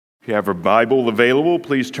If you have a Bible available,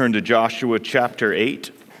 please turn to Joshua chapter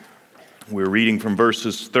 8. We're reading from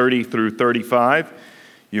verses 30 through 35.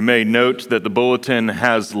 You may note that the bulletin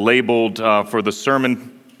has labeled for the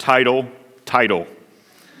sermon title.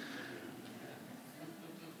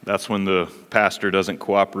 That's when the pastor doesn't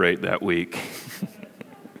cooperate that week.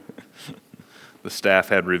 The staff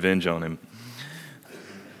had revenge on him.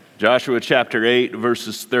 Joshua chapter 8,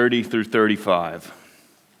 verses 30 through 35.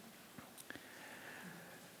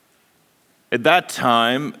 At that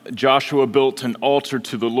time, Joshua built an altar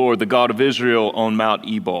to the Lord, the God of Israel, on Mount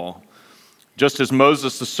Ebal, just as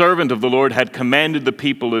Moses, the servant of the Lord, had commanded the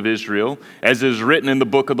people of Israel, as is written in the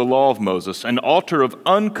book of the law of Moses, an altar of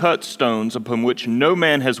uncut stones upon which no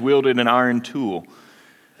man has wielded an iron tool.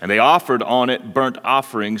 And they offered on it burnt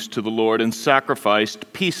offerings to the Lord and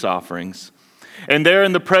sacrificed peace offerings. And there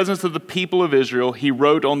in the presence of the people of Israel, he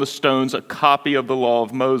wrote on the stones a copy of the law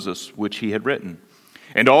of Moses, which he had written.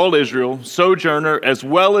 And all Israel, sojourner as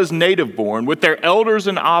well as native-born, with their elders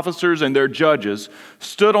and officers and their judges,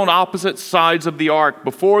 stood on opposite sides of the ark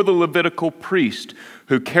before the Levitical priest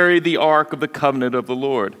who carried the ark of the covenant of the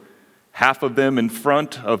Lord, half of them in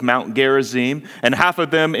front of Mount Gerizim and half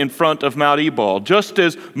of them in front of Mount Ebal, just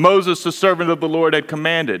as Moses, the servant of the Lord, had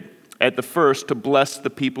commanded at the first to bless the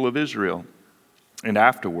people of Israel. And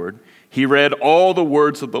afterward, he read all the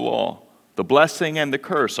words of the law, the blessing and the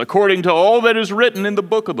curse, according to all that is written in the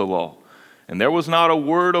book of the law. And there was not a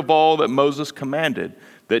word of all that Moses commanded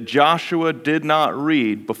that Joshua did not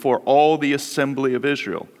read before all the assembly of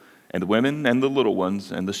Israel, and the women and the little ones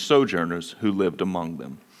and the sojourners who lived among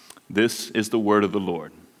them. This is the word of the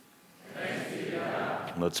Lord. Thanks be to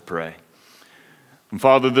God. Let's pray. And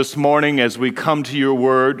Father, this morning as we come to your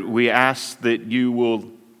word, we ask that you will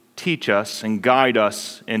teach us and guide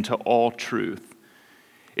us into all truth.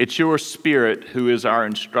 It's your Spirit who is our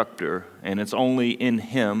instructor, and it's only in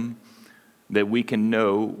him that we can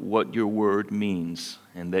know what your word means,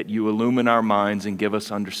 and that you illumine our minds and give us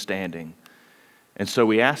understanding. And so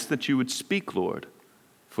we ask that you would speak, Lord,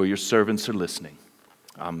 for your servants are listening.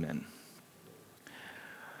 Amen.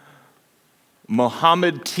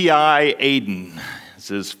 Mohammed T.I. Aden is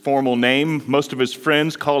his formal name. Most of his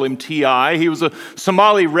friends call him T.I. He was a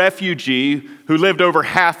Somali refugee who lived over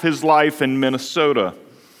half his life in Minnesota.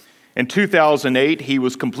 In 2008, he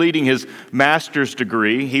was completing his master's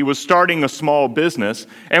degree. He was starting a small business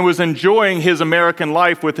and was enjoying his American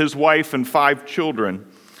life with his wife and 5 children.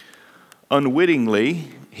 Unwittingly,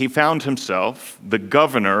 he found himself the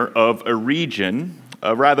governor of a region,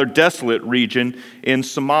 a rather desolate region in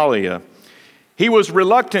Somalia. He was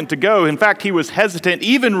reluctant to go. In fact, he was hesitant,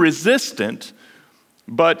 even resistant,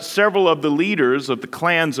 but several of the leaders of the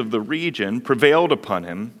clans of the region prevailed upon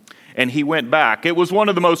him, and he went back. It was one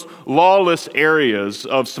of the most lawless areas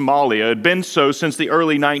of Somalia. It had been so since the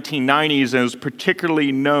early 1990s and is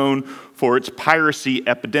particularly known for its piracy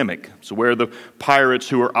epidemic. So where the pirates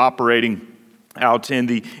who were operating out in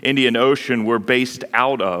the Indian Ocean were based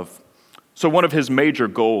out of. So one of his major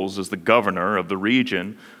goals as the governor of the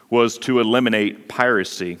region was to eliminate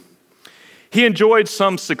piracy. He enjoyed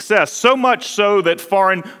some success, so much so that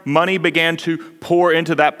foreign money began to pour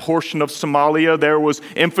into that portion of Somalia. There was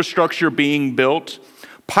infrastructure being built.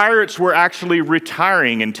 Pirates were actually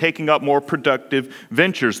retiring and taking up more productive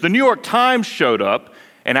ventures. The New York Times showed up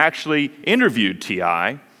and actually interviewed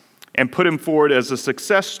T.I. and put him forward as a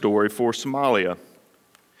success story for Somalia.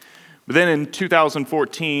 But then in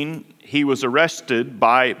 2014, he was arrested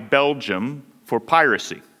by Belgium for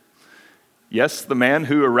piracy. Yes, the man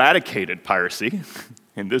who eradicated piracy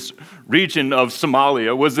in this region of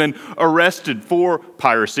Somalia was then arrested for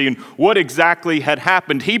piracy. And what exactly had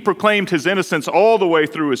happened? He proclaimed his innocence all the way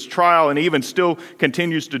through his trial and even still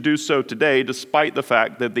continues to do so today, despite the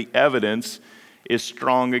fact that the evidence is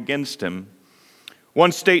strong against him.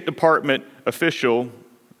 One State Department official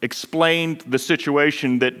explained the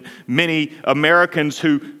situation that many Americans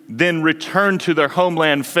who then returned to their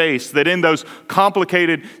homeland face, that in those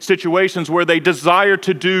complicated situations where they desire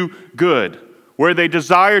to do good, where they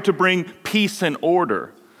desire to bring peace and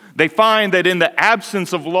order, they find that in the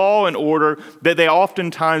absence of law and order, that they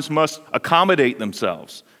oftentimes must accommodate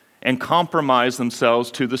themselves and compromise themselves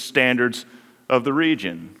to the standards of the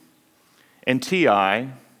region. And T.I.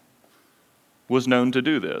 was known to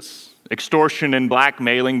do this. Extortion and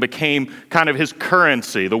blackmailing became kind of his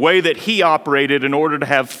currency, the way that he operated in order to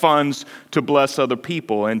have funds to bless other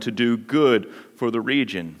people and to do good for the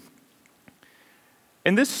region.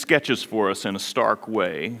 And this sketches for us in a stark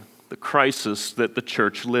way the crisis that the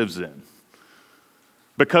church lives in.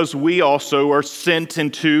 Because we also are sent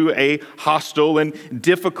into a hostile and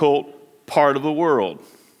difficult part of the world.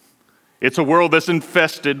 It's a world that's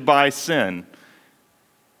infested by sin.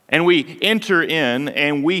 And we enter in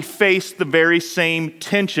and we face the very same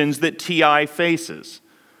tensions that TI faces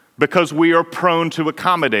because we are prone to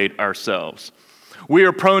accommodate ourselves. We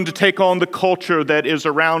are prone to take on the culture that is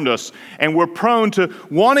around us, and we're prone to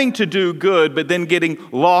wanting to do good but then getting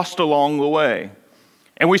lost along the way.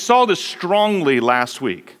 And we saw this strongly last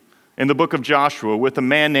week in the book of Joshua with a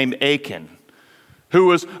man named Achan, who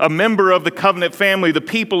was a member of the covenant family, the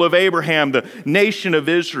people of Abraham, the nation of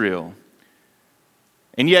Israel.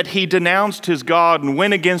 And yet he denounced his God and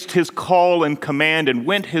went against his call and command and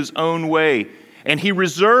went his own way. And he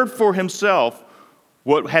reserved for himself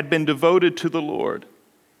what had been devoted to the Lord.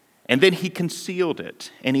 And then he concealed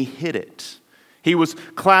it and he hid it. He was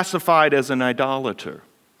classified as an idolater.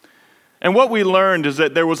 And what we learned is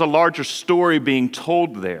that there was a larger story being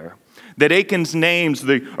told there. That Achan's names,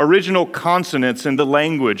 the original consonants in the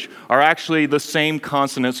language, are actually the same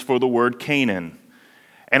consonants for the word Canaan.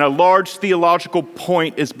 And a large theological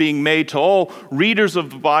point is being made to all readers of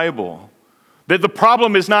the Bible that the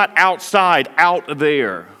problem is not outside, out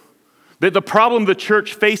there. That the problem the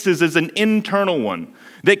church faces is an internal one.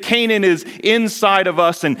 That Canaan is inside of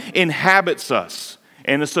us and inhabits us.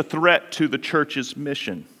 And it's a threat to the church's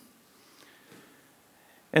mission.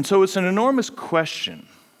 And so it's an enormous question.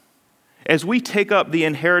 As we take up the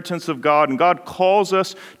inheritance of God, and God calls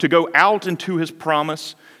us to go out into His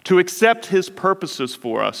promise, to accept His purposes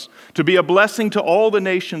for us, to be a blessing to all the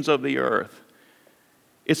nations of the earth,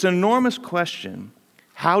 it's an enormous question.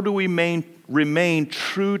 How do we remain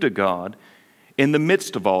true to God in the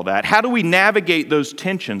midst of all that? How do we navigate those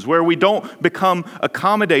tensions where we don't become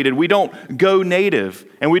accommodated, we don't go native,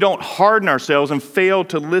 and we don't harden ourselves and fail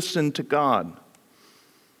to listen to God?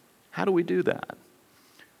 How do we do that?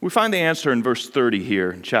 We find the answer in verse 30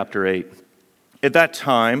 here in chapter 8. At that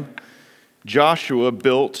time, Joshua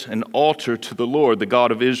built an altar to the Lord, the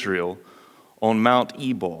God of Israel, on Mount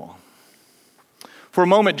Ebal. For a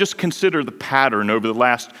moment, just consider the pattern over the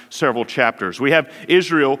last several chapters. We have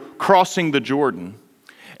Israel crossing the Jordan,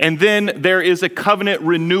 and then there is a covenant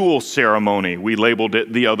renewal ceremony, we labeled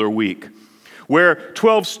it the other week, where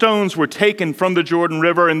 12 stones were taken from the Jordan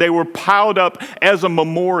River and they were piled up as a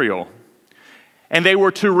memorial. And they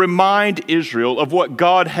were to remind Israel of what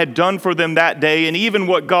God had done for them that day and even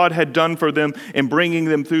what God had done for them in bringing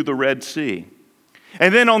them through the Red Sea.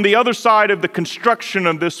 And then on the other side of the construction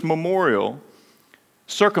of this memorial,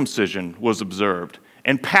 circumcision was observed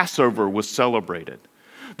and Passover was celebrated.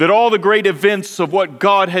 That all the great events of what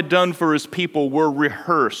God had done for His people were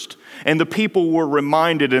rehearsed and the people were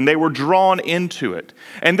reminded and they were drawn into it.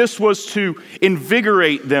 And this was to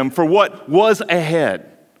invigorate them for what was ahead.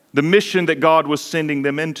 The mission that God was sending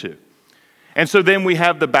them into. And so then we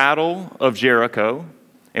have the battle of Jericho,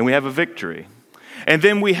 and we have a victory. And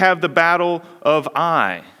then we have the battle of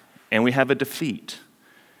Ai, and we have a defeat.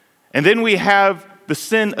 And then we have the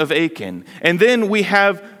sin of Achan. And then we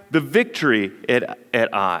have the victory at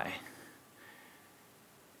Ai.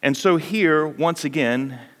 And so here, once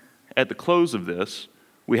again, at the close of this,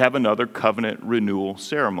 we have another covenant renewal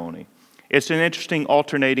ceremony. It's an interesting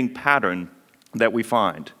alternating pattern that we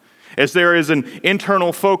find. As there is an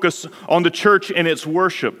internal focus on the church and its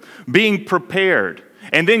worship, being prepared,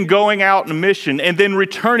 and then going out in mission, and then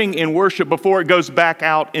returning in worship before it goes back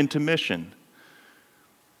out into mission.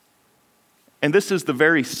 And this is the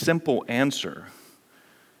very simple answer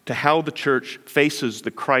to how the church faces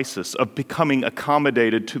the crisis of becoming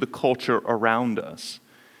accommodated to the culture around us.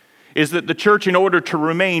 Is that the church, in order to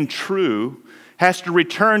remain true, has to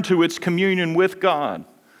return to its communion with God.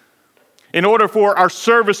 In order for our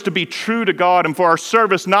service to be true to God and for our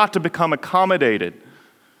service not to become accommodated,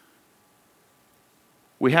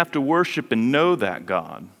 we have to worship and know that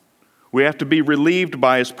God. We have to be relieved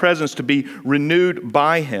by His presence, to be renewed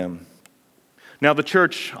by Him. Now, the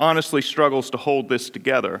church honestly struggles to hold this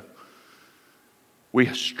together. We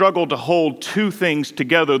struggle to hold two things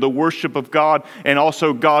together, the worship of God and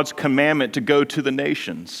also God's commandment to go to the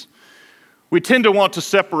nations. We tend to want to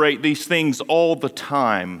separate these things all the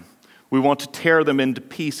time. We want to tear them into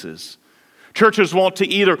pieces. Churches want to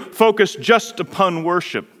either focus just upon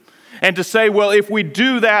worship and to say, well, if we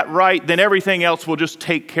do that right, then everything else will just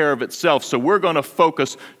take care of itself. So we're going to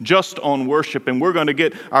focus just on worship and we're going to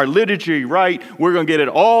get our liturgy right. We're going to get it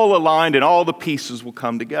all aligned and all the pieces will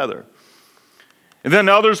come together. And then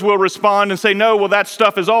others will respond and say, no, well, that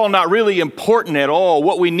stuff is all not really important at all.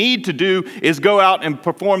 What we need to do is go out and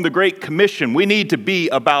perform the Great Commission. We need to be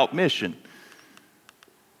about mission.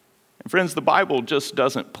 And friends, the Bible just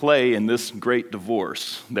doesn't play in this great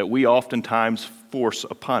divorce that we oftentimes force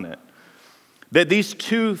upon it. That these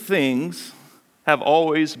two things have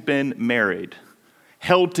always been married,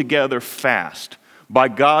 held together fast by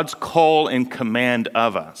God's call and command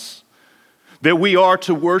of us. That we are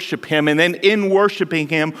to worship Him, and then in worshiping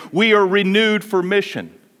Him, we are renewed for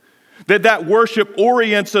mission. That worship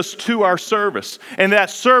orients us to our service, and that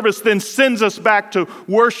service then sends us back to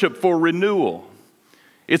worship for renewal.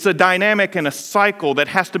 It's a dynamic and a cycle that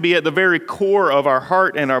has to be at the very core of our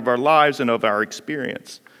heart and of our lives and of our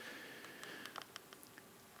experience.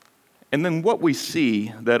 And then what we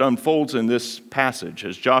see that unfolds in this passage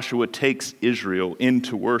as Joshua takes Israel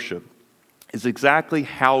into worship is exactly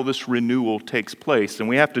how this renewal takes place. And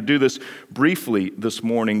we have to do this briefly this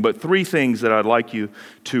morning, but three things that I'd like you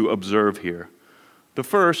to observe here. The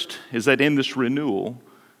first is that in this renewal,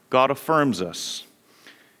 God affirms us.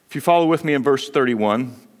 If you follow with me in verse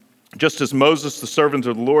 31, just as Moses, the servant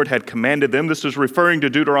of the Lord, had commanded them, this is referring to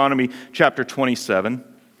Deuteronomy chapter 27,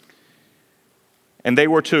 and they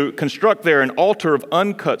were to construct there an altar of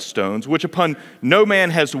uncut stones, which upon no man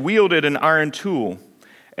has wielded an iron tool,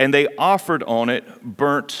 and they offered on it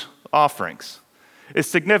burnt offerings. It's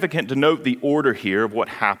significant to note the order here of what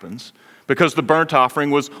happens, because the burnt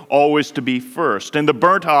offering was always to be first. And the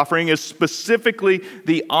burnt offering is specifically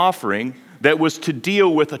the offering that was to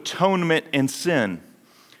deal with atonement and sin.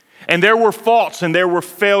 And there were faults and there were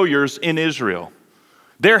failures in Israel.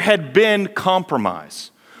 There had been compromise.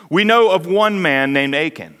 We know of one man named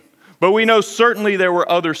Achan, but we know certainly there were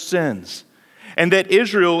other sins. And that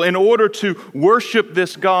Israel, in order to worship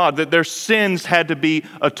this God, that their sins had to be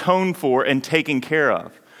atoned for and taken care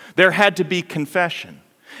of. There had to be confession.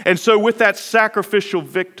 And so with that sacrificial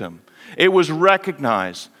victim, it was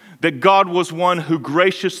recognized that God was one who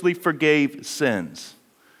graciously forgave sins.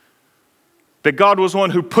 That God was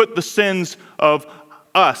one who put the sins of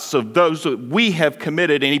us, of those that we have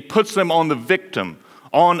committed, and He puts them on the victim,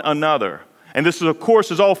 on another. And this, of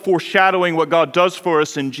course, is all foreshadowing what God does for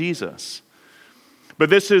us in Jesus. But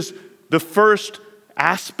this is the first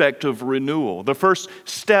aspect of renewal, the first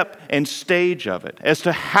step and stage of it, as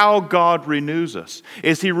to how God renews us,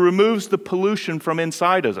 is He removes the pollution from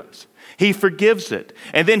inside of us. He forgives it,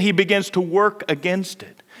 and then He begins to work against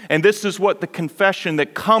it. And this is what the confession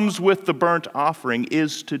that comes with the burnt offering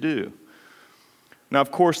is to do. Now,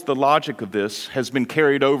 of course, the logic of this has been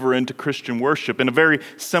carried over into Christian worship in a very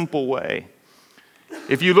simple way.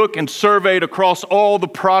 If you look and surveyed across all the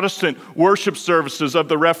Protestant worship services of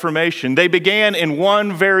the Reformation, they began in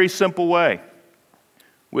one very simple way,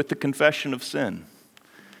 with the confession of sin.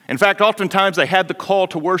 In fact, oftentimes they had the call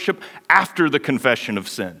to worship after the confession of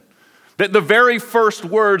sin. That the very first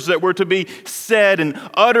words that were to be said and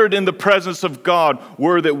uttered in the presence of God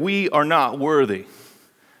were that we are not worthy,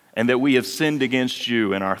 and that we have sinned against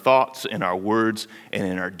you in our thoughts, in our words, and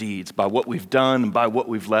in our deeds, by what we've done and by what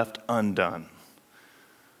we've left undone.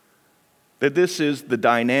 That this is the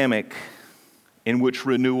dynamic in which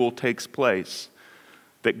renewal takes place.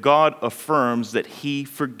 That God affirms that He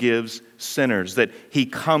forgives sinners, that He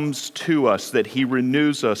comes to us, that He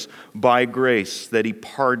renews us by grace, that He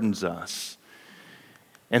pardons us.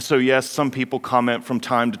 And so, yes, some people comment from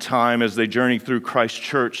time to time as they journey through Christ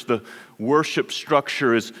Church, the worship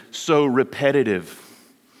structure is so repetitive.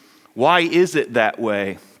 Why is it that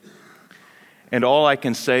way? And all I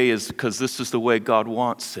can say is because this is the way God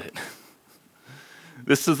wants it.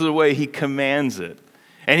 This is the way He commands it.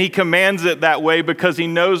 And He commands it that way because He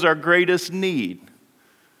knows our greatest need.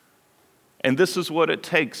 And this is what it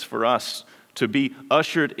takes for us to be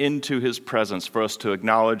ushered into His presence, for us to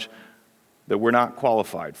acknowledge that we're not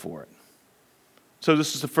qualified for it. So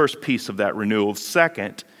this is the first piece of that renewal.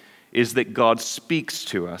 Second is that God speaks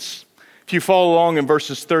to us. If you follow along in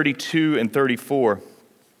verses 32 and 34,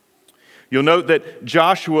 you'll note that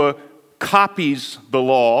Joshua copies the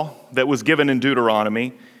law that was given in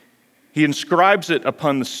Deuteronomy. He inscribes it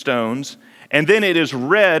upon the stones, and then it is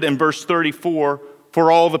read in verse 34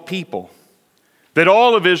 for all the people. That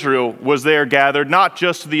all of Israel was there gathered, not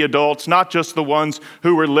just the adults, not just the ones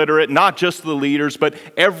who were literate, not just the leaders, but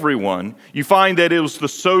everyone. You find that it was the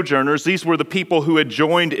sojourners. These were the people who had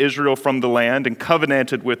joined Israel from the land and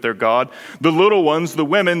covenanted with their God. The little ones, the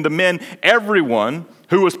women, the men, everyone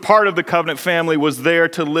who was part of the covenant family was there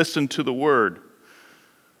to listen to the word.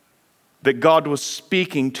 That God was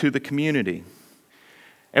speaking to the community.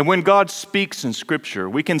 And when God speaks in Scripture,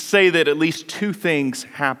 we can say that at least two things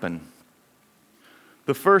happen.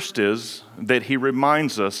 The first is that He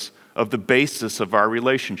reminds us of the basis of our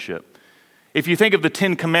relationship. If you think of the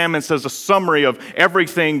Ten Commandments as a summary of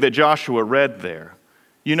everything that Joshua read there,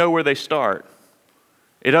 you know where they start.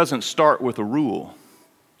 It doesn't start with a rule.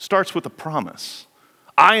 It starts with a promise.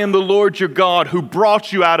 I am the Lord your God who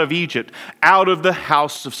brought you out of Egypt, out of the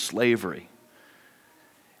house of slavery.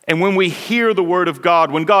 And when we hear the word of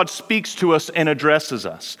God, when God speaks to us and addresses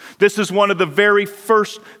us, this is one of the very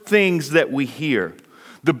first things that we hear.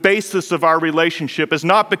 The basis of our relationship is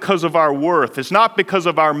not because of our worth. It's not because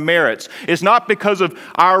of our merits. It's not because of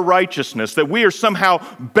our righteousness, that we are somehow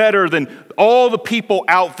better than all the people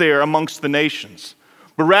out there amongst the nations.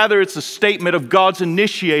 But rather, it's a statement of God's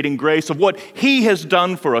initiating grace, of what He has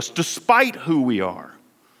done for us, despite who we are.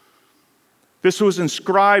 This was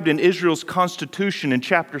inscribed in Israel's constitution in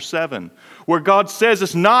chapter 7, where God says,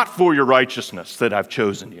 it's not for your righteousness that I've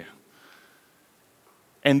chosen you.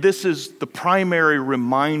 And this is the primary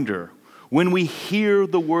reminder when we hear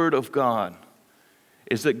the word of God,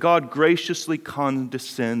 is that God graciously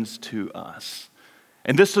condescends to us.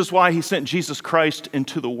 And this is why He sent Jesus Christ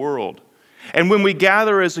into the world. And when we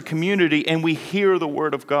gather as a community and we hear the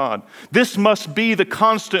word of God, this must be the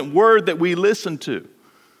constant word that we listen to.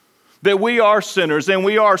 That we are sinners and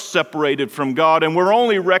we are separated from God, and we're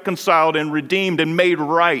only reconciled and redeemed and made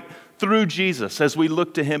right through Jesus as we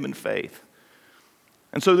look to Him in faith.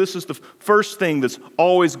 And so this is the first thing that's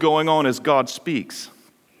always going on as God speaks.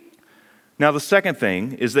 Now the second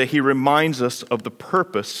thing is that He reminds us of the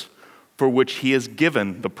purpose for which He has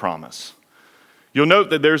given the promise. You'll note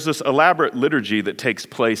that there's this elaborate liturgy that takes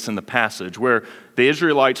place in the passage where the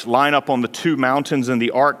Israelites line up on the two mountains and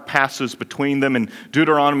the ark passes between them. In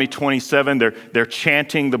Deuteronomy 27, they're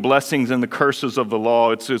chanting the blessings and the curses of the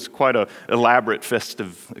law. It's quite an elaborate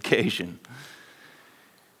festive occasion.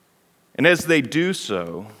 And as they do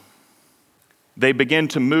so, they begin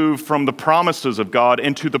to move from the promises of God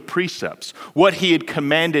into the precepts, what He had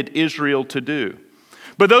commanded Israel to do.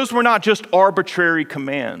 But those were not just arbitrary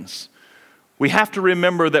commands. We have to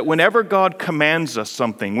remember that whenever God commands us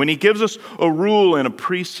something, when He gives us a rule and a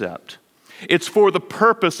precept, it's for the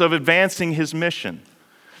purpose of advancing His mission.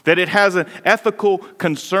 That it has an ethical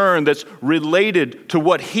concern that's related to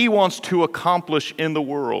what He wants to accomplish in the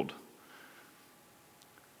world.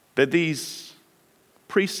 That these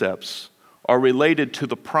precepts are related to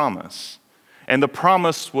the promise. And the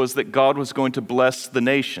promise was that God was going to bless the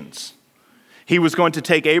nations. He was going to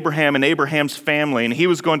take Abraham and Abraham's family, and He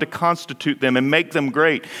was going to constitute them and make them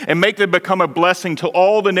great and make them become a blessing to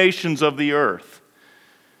all the nations of the earth.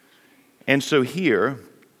 And so here,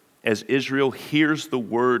 as Israel hears the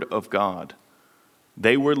word of God,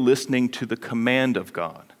 they were listening to the command of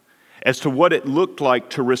God as to what it looked like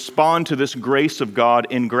to respond to this grace of God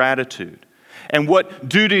in gratitude, and what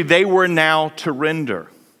duty they were now to render,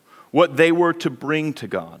 what they were to bring to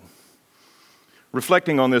God.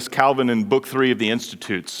 Reflecting on this, Calvin in Book 3 of the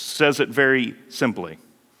Institutes says it very simply.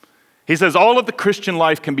 He says, all of the Christian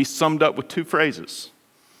life can be summed up with two phrases.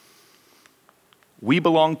 We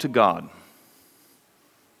belong to God.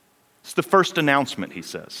 It's the first announcement, he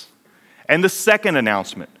says. And the second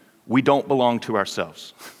announcement, we don't belong to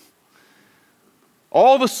ourselves.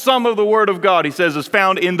 All the sum of the Word of God, he says, is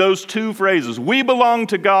found in those two phrases. We belong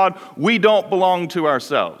to God, we don't belong to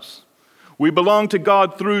ourselves. We belong to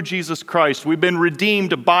God through Jesus Christ. We've been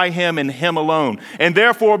redeemed by Him and Him alone. And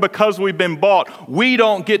therefore, because we've been bought, we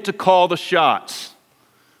don't get to call the shots.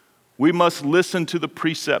 We must listen to the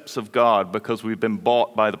precepts of God because we've been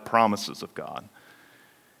bought by the promises of God.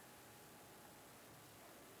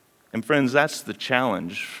 And friends, that's the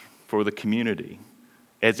challenge for the community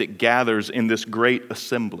as it gathers in this great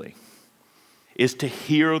assembly, is to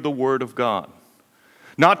hear the word of God.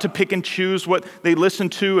 Not to pick and choose what they listen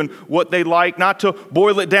to and what they like, not to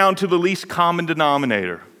boil it down to the least common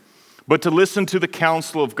denominator, but to listen to the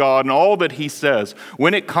counsel of God and all that He says,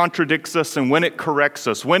 when it contradicts us and when it corrects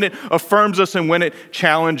us, when it affirms us and when it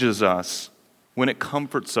challenges us, when it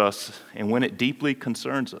comforts us and when it deeply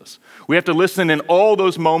concerns us. We have to listen in all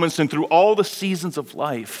those moments and through all the seasons of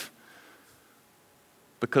life,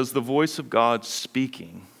 because the voice of God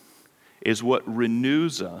speaking is what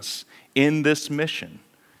renews us in this mission.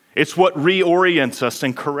 It's what reorients us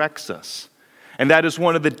and corrects us. And that is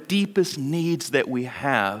one of the deepest needs that we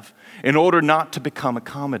have in order not to become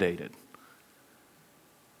accommodated.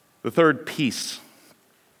 The third piece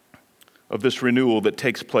of this renewal that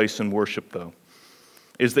takes place in worship, though,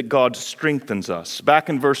 is that God strengthens us. Back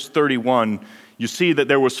in verse 31, you see that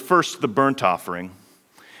there was first the burnt offering,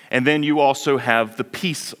 and then you also have the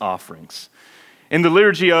peace offerings. In the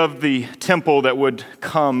liturgy of the temple that would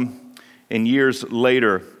come in years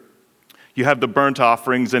later, you have the burnt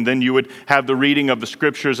offerings, and then you would have the reading of the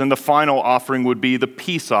scriptures, and the final offering would be the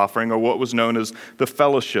peace offering, or what was known as the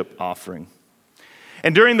fellowship offering.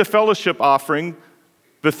 And during the fellowship offering,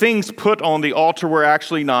 the things put on the altar were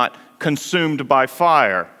actually not consumed by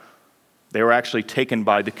fire. They were actually taken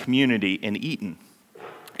by the community and eaten.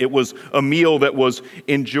 It was a meal that was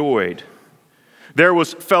enjoyed. There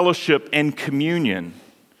was fellowship and communion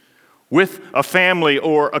with a family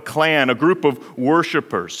or a clan, a group of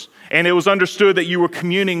worshipers. And it was understood that you were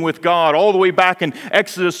communing with God. All the way back in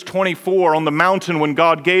Exodus 24 on the mountain when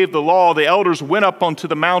God gave the law, the elders went up onto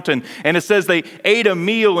the mountain, and it says they ate a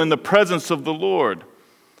meal in the presence of the Lord.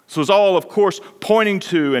 So it's all, of course, pointing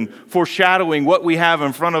to and foreshadowing what we have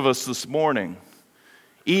in front of us this morning.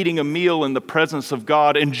 Eating a meal in the presence of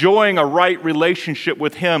God, enjoying a right relationship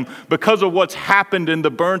with Him because of what's happened in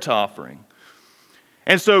the burnt offering.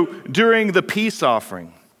 And so during the peace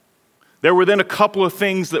offering, there were then a couple of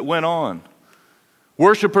things that went on.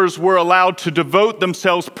 Worshipers were allowed to devote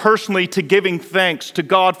themselves personally to giving thanks to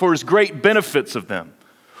God for His great benefits of them.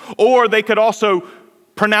 Or they could also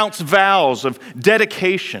pronounce vows of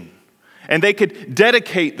dedication, and they could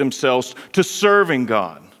dedicate themselves to serving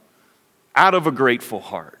God out of a grateful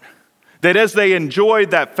heart. That as they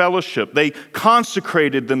enjoyed that fellowship, they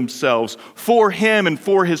consecrated themselves for Him and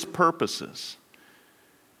for His purposes.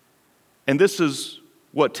 And this is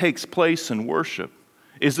what takes place in worship,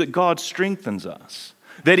 is that God strengthens us,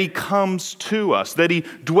 that He comes to us, that He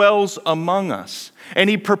dwells among us, and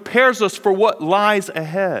He prepares us for what lies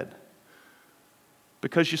ahead.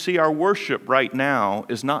 Because you see, our worship right now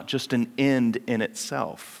is not just an end in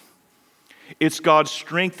itself. It's God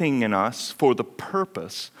strengthening us for the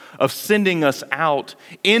purpose of sending us out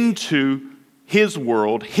into His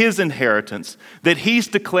world, His inheritance, that He's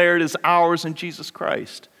declared as ours in Jesus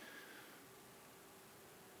Christ.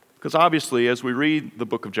 Because obviously, as we read the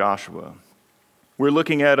book of Joshua, we're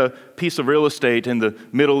looking at a piece of real estate in the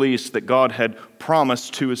Middle East that God had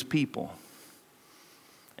promised to His people.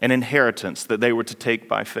 An inheritance that they were to take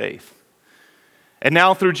by faith. And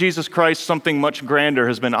now through Jesus Christ, something much grander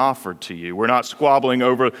has been offered to you. We're not squabbling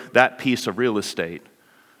over that piece of real estate,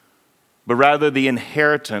 but rather the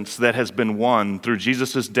inheritance that has been won through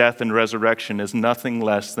Jesus' death and resurrection is nothing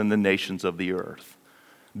less than the nations of the earth.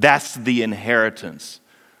 That's the inheritance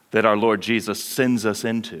that our Lord Jesus sends us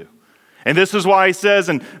into. And this is why He says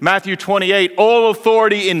in Matthew 28, all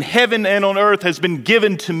authority in heaven and on earth has been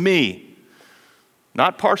given to me.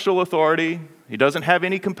 Not partial authority. He doesn't have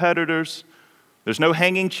any competitors. There's no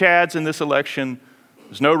hanging chads in this election.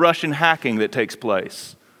 There's no Russian hacking that takes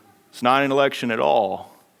place. It's not an election at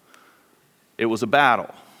all. It was a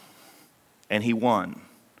battle. And He won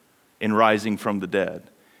in rising from the dead.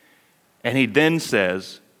 And He then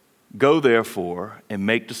says, go therefore and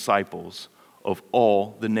make disciples of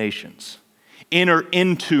all the nations. Enter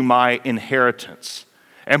into my inheritance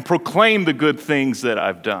and proclaim the good things that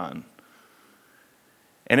I've done.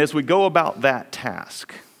 And as we go about that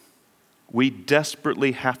task, we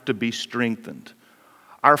desperately have to be strengthened.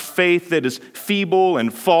 Our faith that is feeble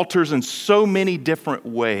and falters in so many different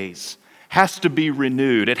ways has to be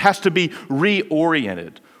renewed. It has to be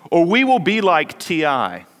reoriented, or we will be like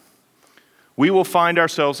T.I. We will find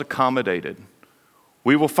ourselves accommodated.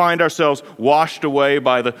 We will find ourselves washed away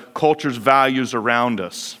by the culture's values around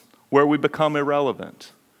us, where we become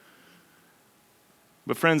irrelevant.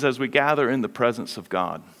 But friends, as we gather in the presence of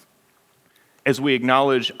God, as we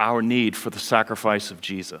acknowledge our need for the sacrifice of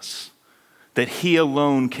Jesus, that He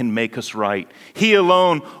alone can make us right. He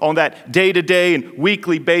alone, on that day-to-day and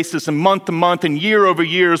weekly basis and month-to-month and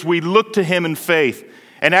year-over-year, as we look to Him in faith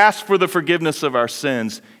and ask for the forgiveness of our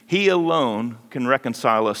sins, He alone can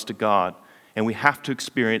reconcile us to God, and we have to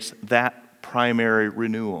experience that primary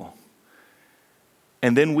renewal.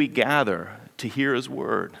 And then we gather to hear His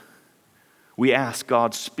word. We ask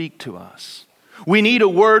God, speak to us. We need a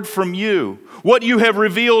word from you. What you have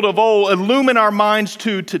revealed of old, illumine our minds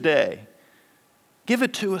to today. Give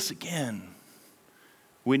it to us again.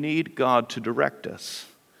 We need God to direct us.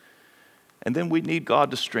 And then we need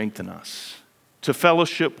God to strengthen us, to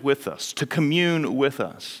fellowship with us, to commune with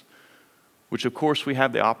us, which of course we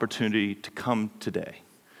have the opportunity to come today.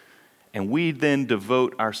 And we then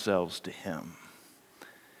devote ourselves to Him.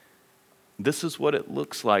 This is what it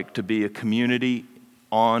looks like to be a community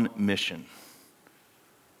on mission.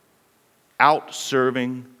 Out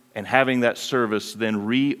serving and having that service then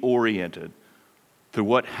reoriented through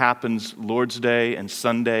what happens Lord's Day and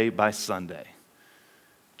Sunday by Sunday.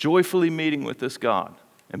 Joyfully meeting with this God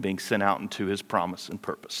and being sent out into His promise and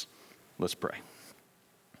purpose. Let's pray.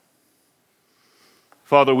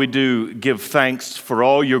 Father, we do give thanks for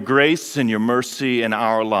all your grace and your mercy in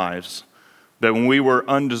our lives. That when we were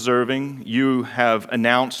undeserving, you have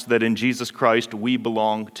announced that in Jesus Christ we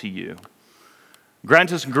belong to you.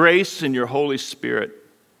 Grant us grace in your Holy Spirit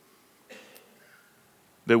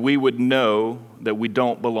that we would know that we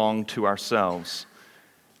don't belong to ourselves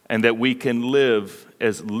and that we can live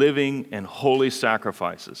as living and holy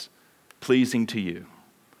sacrifices pleasing to you.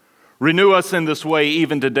 Renew us in this way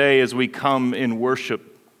even today as we come in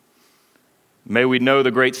worship. May we know the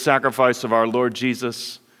great sacrifice of our Lord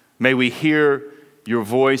Jesus. May we hear your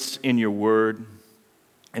voice in your word.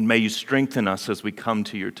 And may you strengthen us as we come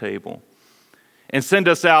to your table. And send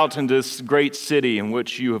us out into this great city in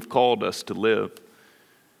which you have called us to live.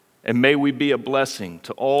 And may we be a blessing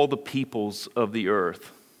to all the peoples of the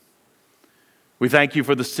earth. We thank you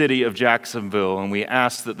for the city of Jacksonville, and we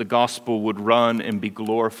ask that the gospel would run and be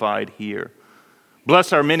glorified here.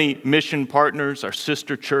 Bless our many mission partners, our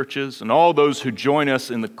sister churches, and all those who join us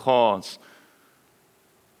in the cause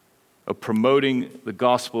of promoting the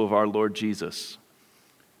gospel of our Lord Jesus.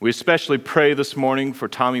 We especially pray this morning for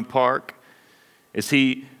Tommy Park as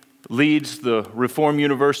he leads the Reformed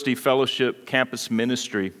University Fellowship Campus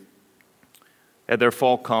Ministry at their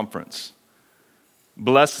fall conference.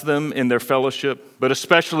 Bless them in their fellowship, but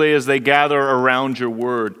especially as they gather around your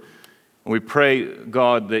word. And we pray,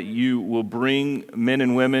 God, that you will bring men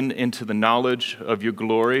and women into the knowledge of your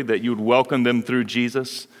glory, that you would welcome them through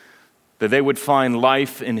Jesus, that they would find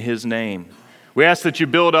life in his name. We ask that you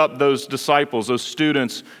build up those disciples, those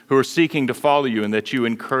students who are seeking to follow you, and that you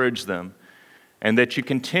encourage them, and that you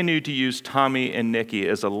continue to use Tommy and Nikki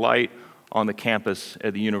as a light on the campus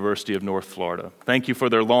at the University of North Florida. Thank you for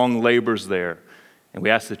their long labors there, and we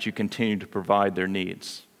ask that you continue to provide their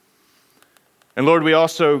needs. And Lord, we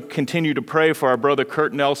also continue to pray for our brother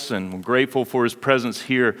Kurt Nelson. We're grateful for his presence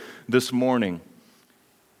here this morning.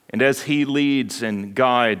 And as he leads and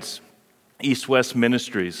guides East-West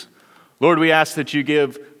Ministries, Lord, we ask that you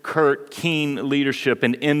give Kurt keen leadership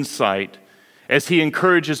and insight as he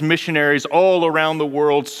encourages missionaries all around the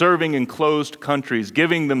world serving in closed countries,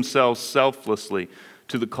 giving themselves selflessly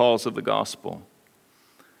to the cause of the gospel.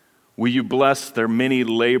 Will you bless their many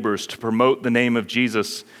labors to promote the name of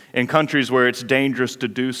Jesus in countries where it's dangerous to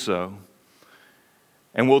do so?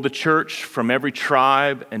 And will the church from every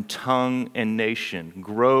tribe and tongue and nation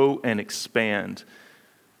grow and expand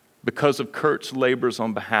because of Kurt's labors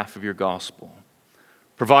on behalf of your gospel?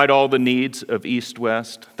 Provide all the needs of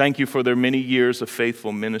East-West. Thank you for their many years of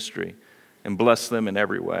faithful ministry, and bless them in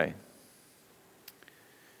every way.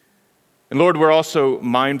 And Lord, we're also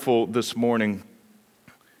mindful this morning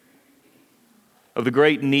of the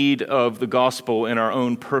great need of the gospel in our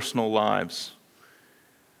own personal lives.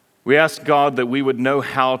 We ask, God, that we would know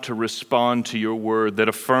how to respond to your word that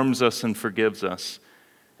affirms us and forgives us,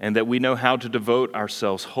 and that we know how to devote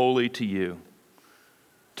ourselves wholly to you,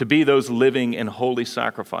 to be those living and holy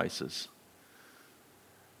sacrifices.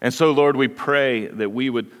 And so, Lord, we pray that we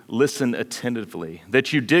would listen attentively,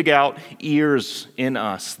 that you dig out ears in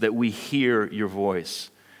us, that we hear your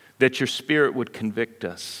voice, that your Spirit would convict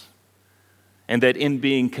us, and that in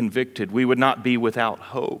being convicted, we would not be without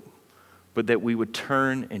hope, but that we would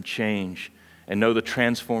turn and change and know the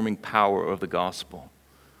transforming power of the gospel.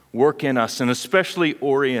 Work in us and especially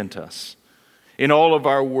orient us in all of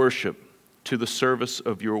our worship to the service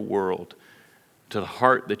of your world, to the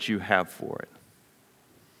heart that you have for it.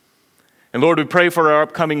 And Lord, we pray for our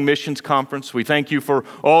upcoming missions conference. We thank you for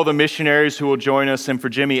all the missionaries who will join us and for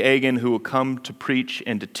Jimmy Agan who will come to preach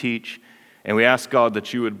and to teach. And we ask, God,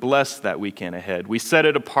 that you would bless that weekend ahead. We set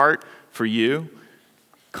it apart for you,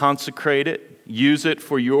 consecrate it, use it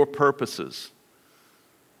for your purposes.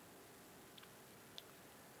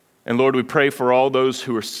 And Lord, we pray for all those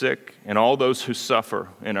who are sick and all those who suffer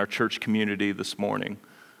in our church community this morning.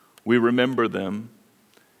 We remember them.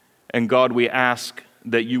 And God, we ask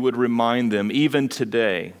that you would remind them, even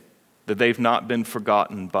today, that they've not been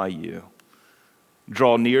forgotten by you.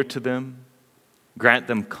 Draw near to them, grant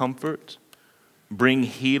them comfort, bring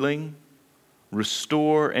healing,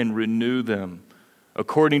 restore and renew them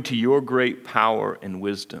according to your great power and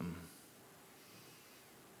wisdom.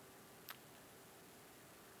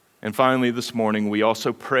 And finally, this morning, we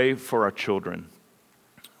also pray for our children.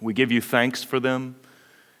 We give you thanks for them,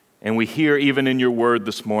 and we hear even in your word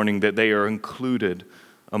this morning that they are included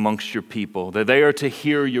amongst your people, that they are to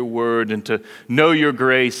hear your word and to know your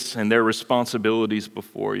grace and their responsibilities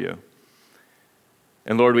before you.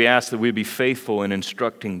 And Lord, we ask that we be faithful in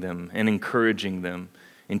instructing them and encouraging them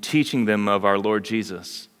and teaching them of our Lord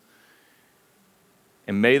Jesus.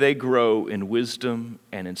 And may they grow in wisdom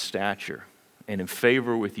and in stature and in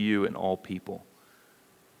favor with you and all people.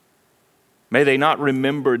 May they not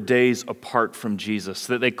remember days apart from Jesus,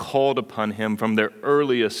 that they called upon him from their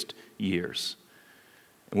earliest years.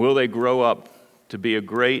 And will they grow up to be a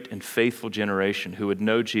great and faithful generation who would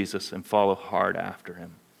know Jesus and follow hard after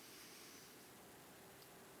him.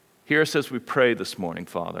 Hear us as we pray this morning,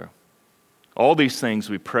 Father. All these things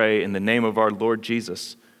we pray in the name of our Lord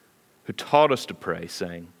Jesus, who taught us to pray,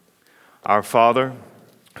 saying, Our Father,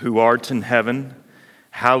 who art in heaven,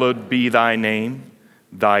 hallowed be thy name.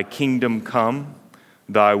 Thy kingdom come,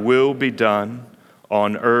 thy will be done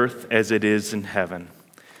on earth as it is in heaven.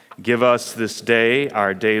 Give us this day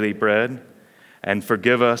our daily bread, and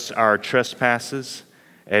forgive us our trespasses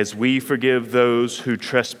as we forgive those who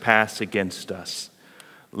trespass against us.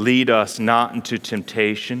 Lead us not into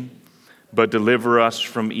temptation, but deliver us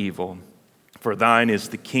from evil. For thine is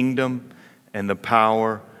the kingdom and the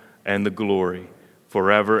power and the glory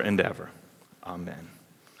forever and ever. Amen.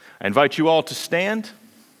 I invite you all to stand.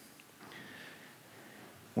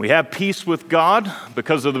 We have peace with God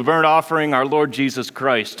because of the burnt offering, our Lord Jesus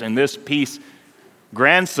Christ, and this peace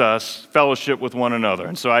grants us fellowship with one another.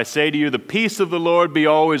 And so I say to you, the peace of the Lord be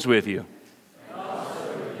always with you.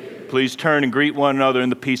 Please turn and greet one another in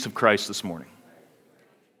the peace of Christ this morning.